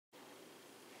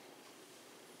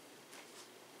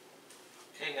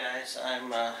Hey guys, I'm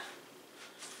going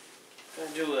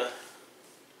to do a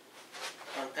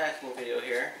unpacking video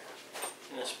here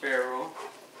in a spare room.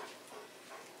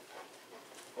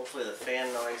 Hopefully the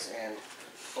fan noise and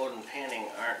Odin panning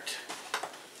aren't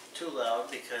too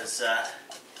loud because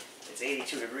it's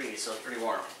 82 degrees, so it's pretty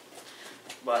warm.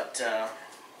 But I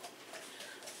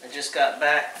just got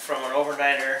back from an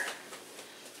overnighter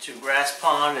to Grasse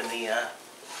Pond in the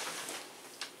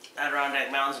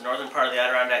Adirondack Mountains, the northern part of the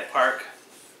Adirondack Park,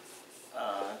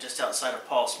 just outside of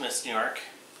Paul Smith's, New York.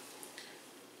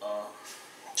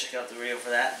 Check out the video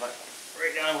for that, but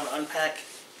right now I'm going to unpack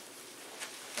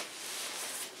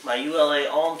my ULA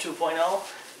Ulm 2.0.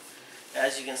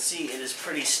 As you can see, it is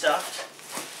pretty stuffed,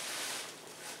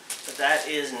 but that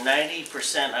is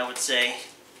 90%, I would say,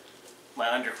 my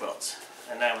underquilts,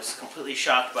 and I was completely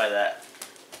shocked by that,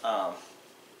 how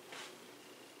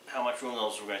much room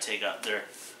those were going to take up. They're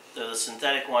the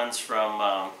synthetic ones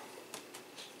from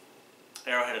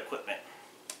Arrowhead Equipment.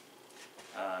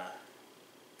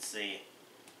 It's the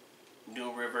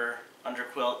New River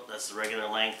underquilt, that's the regular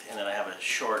length, and then I have a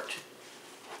short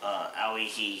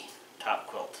Owie top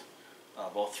quilt,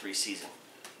 both 3-season.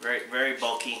 Very, very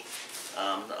bulky.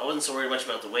 I wasn't so worried much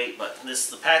about the weight, but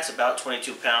the pack's about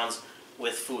 22 pounds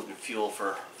with food and fuel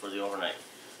for the overnight.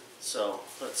 So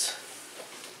let's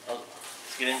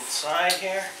get inside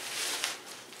here.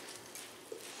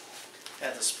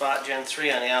 Got the Spot Gen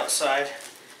 3 on the outside.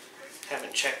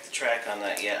 Haven't checked the track on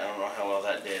that yet. I don't know how well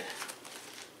that did.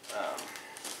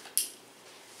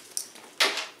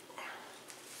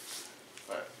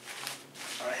 But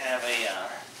I have a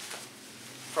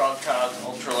Frog Tog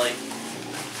ultralight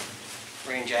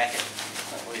rain jacket.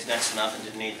 That weighs next to nothing.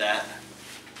 Didn't need that.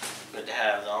 Good to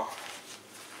have though.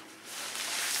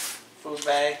 Food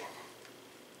bag.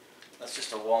 That's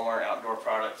just a Walmart outdoor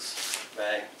products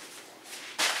bag.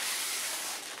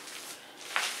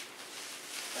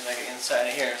 And inside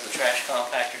of here is the trash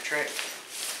compactor trick.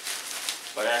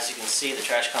 But as you can see, the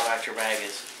trash compactor bag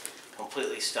is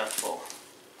completely stuffed full.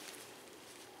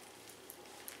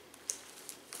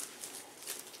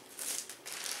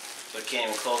 So I can't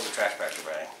even close the trash compactor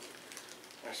bag.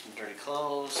 There's some dirty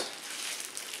clothes.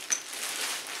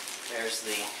 There's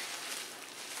the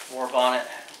War Bonnet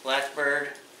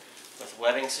Blackbird with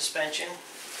webbing suspension.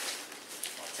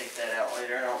 I'll take that out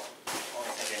later. I don't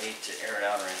think I need to air it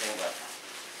out or anything, but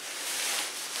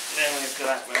then we've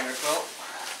got my underquilt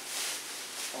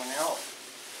coming out.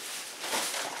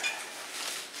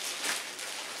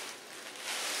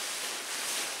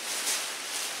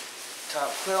 Top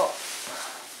quilt.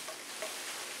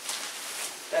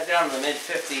 Got down to the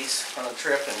mid-50s on the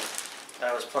trip, and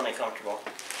that was plenty comfortable.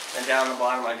 And down the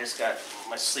bottom I just got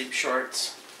my sleep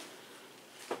shorts,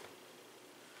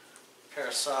 pair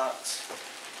of socks,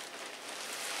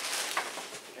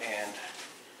 and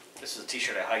this is a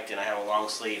t-shirt I hiked in. I have a long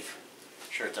sleeve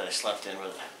shirt that I slept in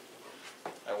with.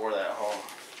 I wore that home.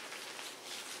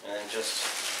 And then just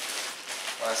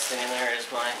last thing in there is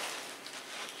my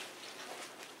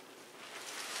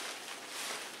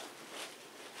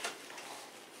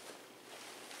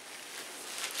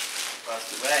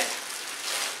plastic bag.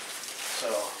 So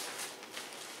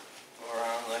go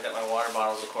around, and I got my water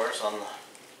bottles, of course, on the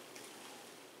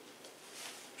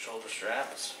shoulder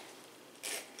straps.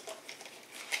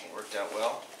 It worked out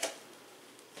well. A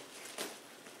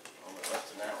little bit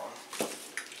left in that one.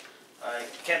 I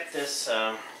kept this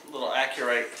little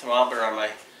Accurite thermometer on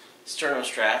my sternum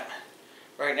strap.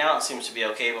 Right now it seems to be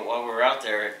okay, but while we were out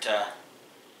there,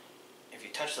 if you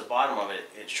touch the bottom of it,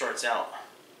 it shorts out.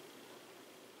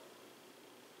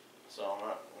 So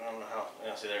I don't know how.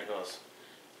 Yeah, see, there it goes.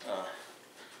 I don't know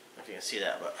if you can see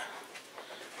that, but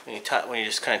when you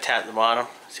just kind of tap the bottom,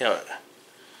 see how it.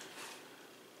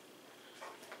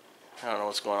 I don't know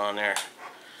what's going on there.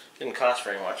 Didn't cost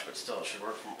very much, but still it should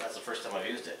work. That's the first time I've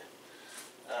used it.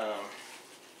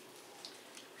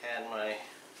 Had my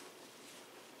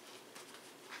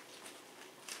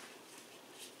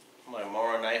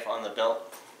Mora knife on the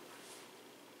belt,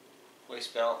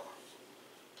 waist belt.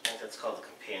 I think that's called the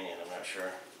companion, I'm not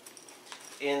sure.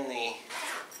 In the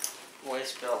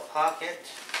waist belt pocket,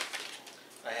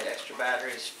 I had extra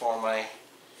batteries for my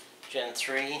Gen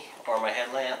 3 or my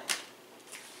headlamp.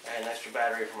 I had an extra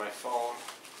battery for my phone.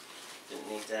 Didn't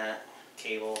need that.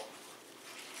 Cable.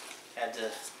 Had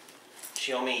the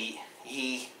Xiaomi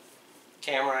E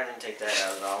camera. I didn't take that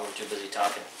out at all. We were too busy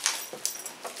talking.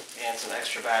 And some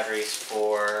extra batteries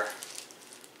for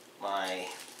my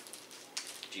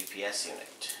GPS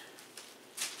unit.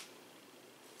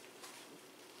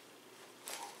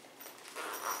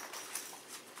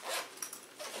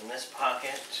 In this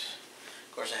pocket,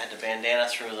 of course, I had the bandana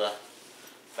through the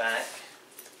back.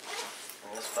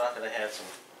 In this pocket I had some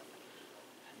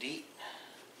DEET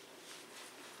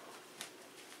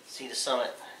Sea to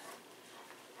Summit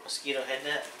mosquito head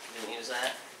net. Didn't use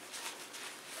that.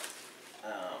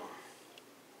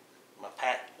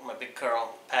 My big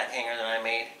curl pack hanger that I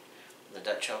made with a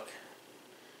Dutch hook.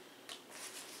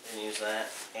 Didn't use that.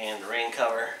 And the rain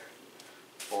cover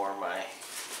for my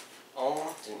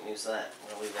ohm. Didn't use that. I'm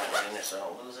gonna leave that right in there so I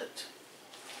don't lose it.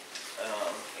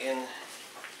 In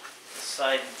the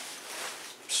side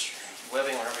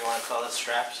webbing, whatever you want to call it,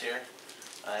 straps here,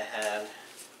 I had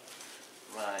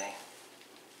my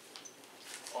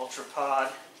Ultra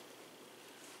Pod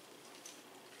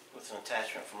with an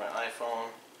attachment for my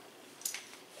iPhone.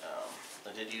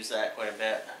 I did use that quite a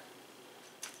bit.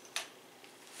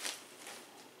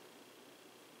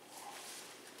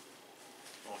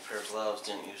 A pair of gloves,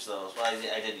 didn't use those. Well, I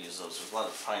did use those. There was a lot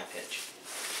of pine pitch.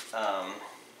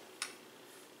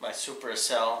 My Super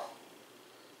Cell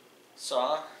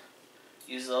saw,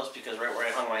 used those because right where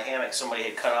I hung my hammock, somebody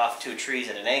had cut off 2 trees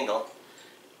at an angle,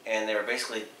 and they were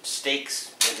basically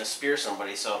stakes waiting to spear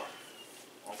somebody, so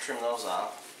I'll trim those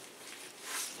off.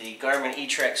 The Garmin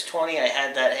E-Trex 20, I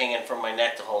had that hanging from my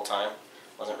neck the whole time.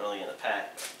 Wasn't really in the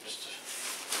pack.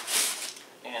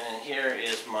 And then here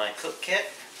is my cook kit.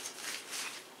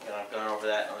 I've gone over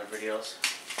that in other videos.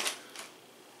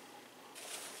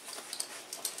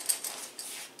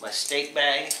 My steak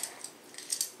bag,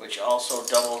 which also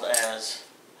doubled as,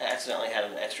 I accidentally had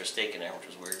an extra steak in there, which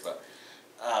was weird, but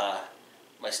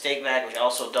my steak bag, which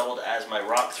also doubled as my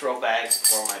rock throw bag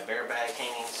for my bear bag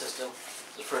hanging system.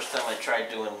 The first time I tried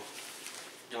doing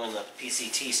the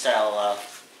PCT style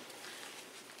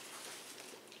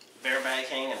bear bag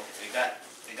hang, and it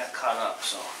got caught up.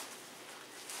 So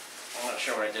I'm not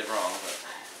sure what I did wrong, but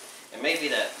it may be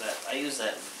that I use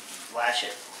that Lash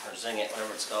It or Zing It,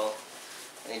 whatever it's called.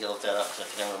 I need to look that up because I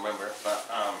can never remember. But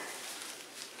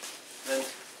then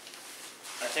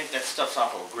I think that stuff's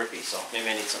awful grippy, so maybe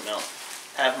I need something else.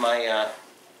 Have my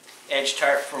edge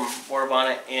tarp from War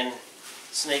Bonnet in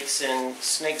snake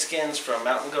skins from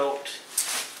Mountain Goat.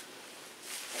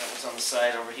 That was on the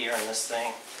side over here on this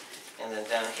thing. And then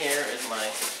down here is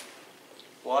my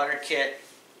water kit.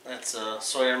 That's a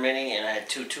Sawyer Mini, and I had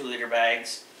 2 2-liter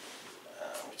bags.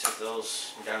 We took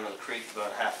those down to the creek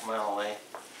about half a mile away.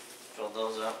 Filled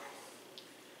those up.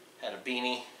 Had a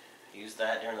beanie. Used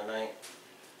that during the night.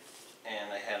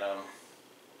 And I had,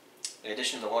 in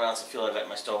addition to the 1 ounce of fuel I got in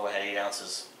my stove, I had 8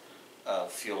 ounces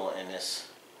of fuel in this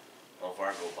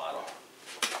Vargo bottle.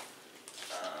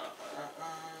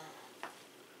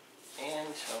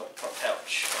 And front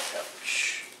pouch.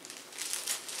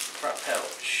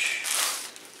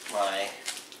 My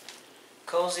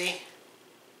cozy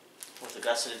with a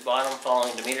gusseted bottom,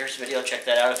 following Demeter's video. Check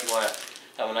that out if you want to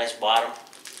have a nice bottom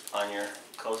on your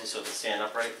cozy so it can stand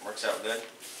upright. Works out good.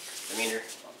 Demeter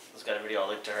has got a video, I'll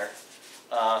link to her.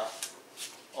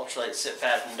 Ultralight sit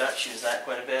pad from Dutch, use that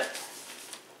quite a bit.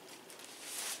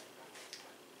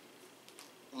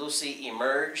 Lucy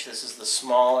Emerge, this is the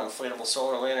small inflatable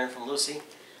solar lantern from Lucy.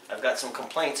 I've got some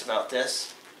complaints about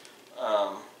this.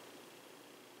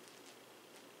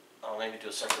 I'll maybe do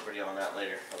a separate video on that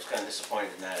later. I was kind of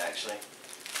disappointed in that actually.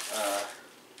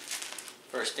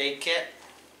 First aid kit.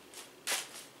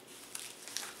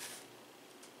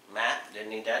 Mat, didn't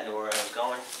need that, knew where I was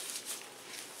going.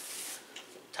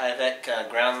 Tyvek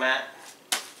ground mat.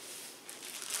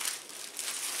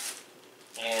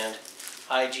 And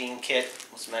hygiene kit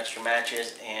with some extra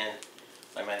matches and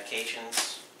my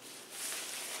medications.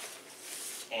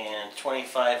 And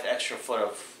 25 extra foot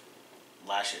of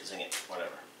Lash It, Zing It,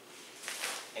 whatever.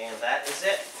 And that is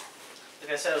it.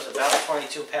 Like I said, it was about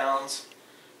 22 pounds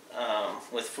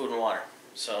with food and water.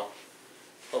 So,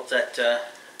 hope that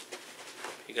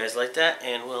you guys like that,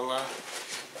 and we'll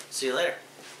see you later.